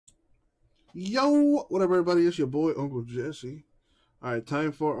Yo, what up, everybody? It's your boy, Uncle Jesse. All right,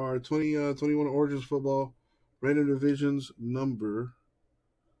 time for our 2021 Origins Football Random Divisions number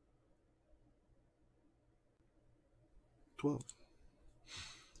 12.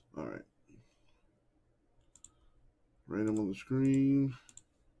 All right. Random on the screen.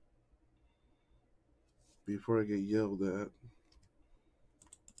 Before I get yelled at,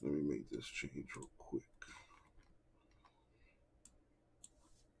 let me make this change real quick.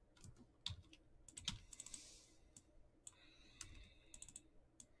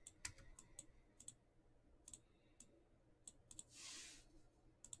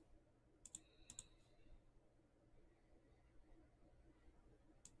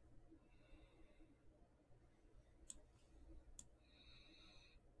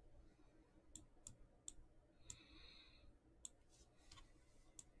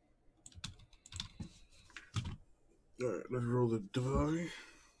 All right, let's roll the die.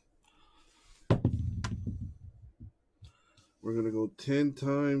 We're going to go 10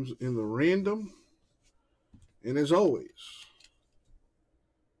 times in the random. And as always,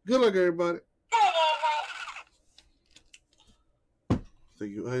 good luck, everybody.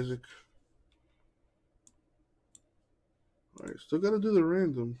 Thank you, Isaac. All right, still got to do the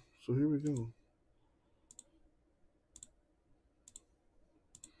random. So here we go.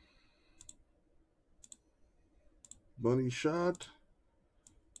 Bunny shot.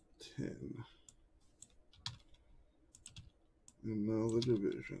 10. And now the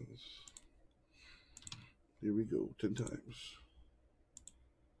divisions. Here we go, 10 times.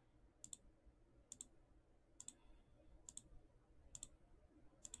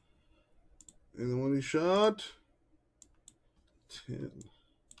 And the money shot. 10.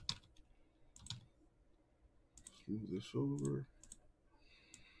 Move this over.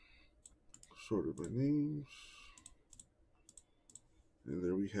 Sorted by names. And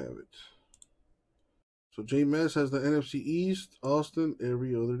there we have it. So J-Mess has the NFC East, Austin,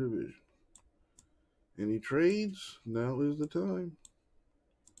 every other division. Any trades? Now is the time.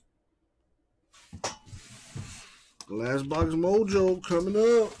 Last box mojo coming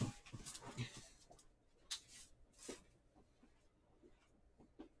up.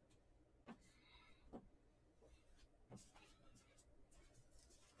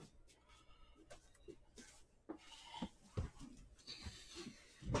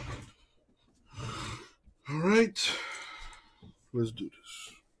 All right, let's do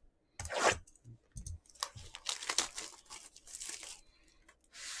this.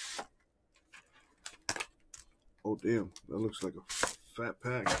 Oh, damn, that looks like a fat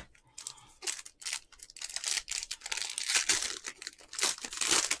pack.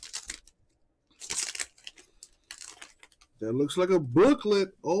 That looks like a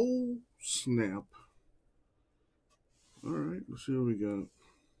booklet. Oh, snap. All right, let's see what we got.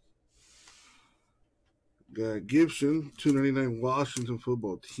 Got Gibson, $2.99 Washington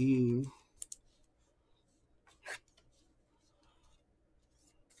football team.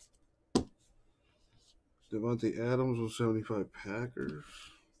 Devontae Adams on 75 Packers.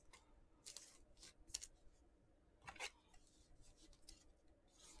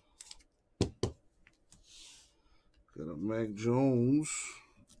 Got a Mac Jones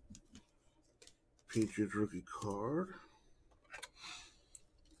Patriots rookie card.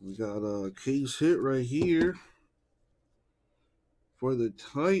 We got a case hit right here for the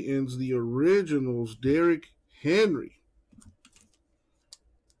Titans, the originals, Derrick Henry.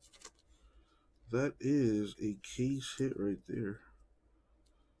 That is a case hit right there.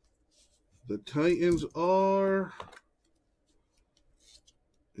 The Titans are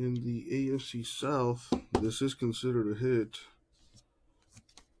in the AFC South. This is considered a hit.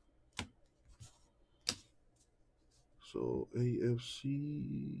 So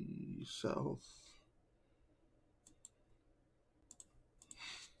AFC South.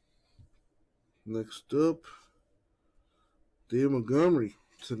 Next up, Dave Montgomery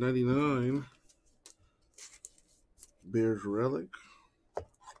 /99. Bears relic.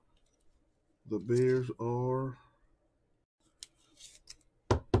 The Bears are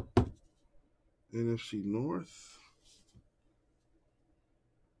NFC North.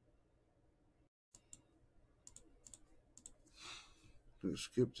 Gonna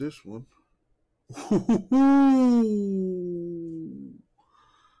skip this one.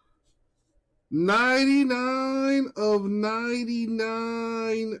 99 of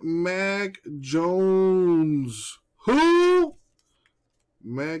 99, Mac Jones. Who?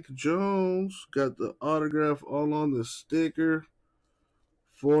 Mac Jones. Got the autograph all on the sticker.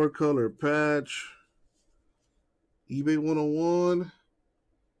 4-color patch. eBay 101.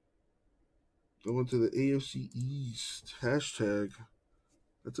 Going to the AFC East. Hashtag.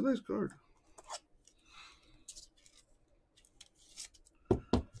 That's a nice card.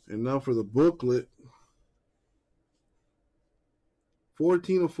 And now for the booklet.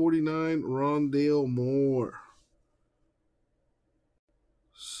 14 of 49, Rondale Moore.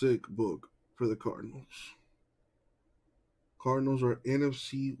 Sick book for the Cardinals. Cardinals are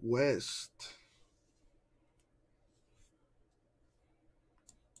NFC West.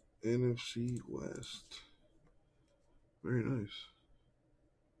 NFC West. Very nice.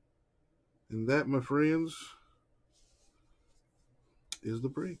 And that, my friends, is the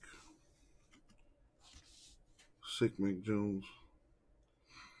break. Sick Mike Jones.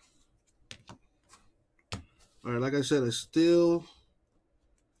 All right, like I said, I still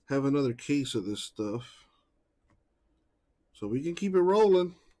have another case of this stuff. So we can keep it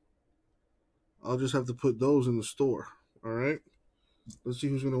rolling. I'll just have to put those in the store. All right? Let's see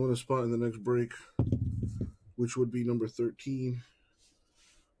who's going to win a spot in the next break, which would be number 13.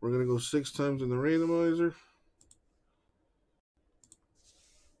 We're going to go 6 times in the randomizer.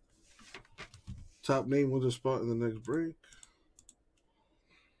 Top name wins a spot in the next break.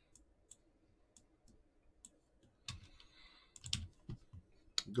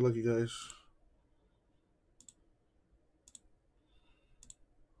 Good luck, you guys.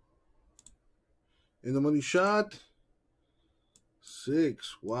 In the money shot.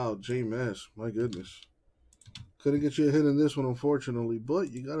 6. Wow, J-Mass. My goodness. Couldn't get you a hit in this one, unfortunately,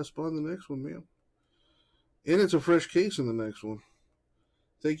 but you got to spawn the next one, man. And it's a fresh case in the next one.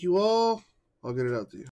 Thank you all. I'll get it out to you.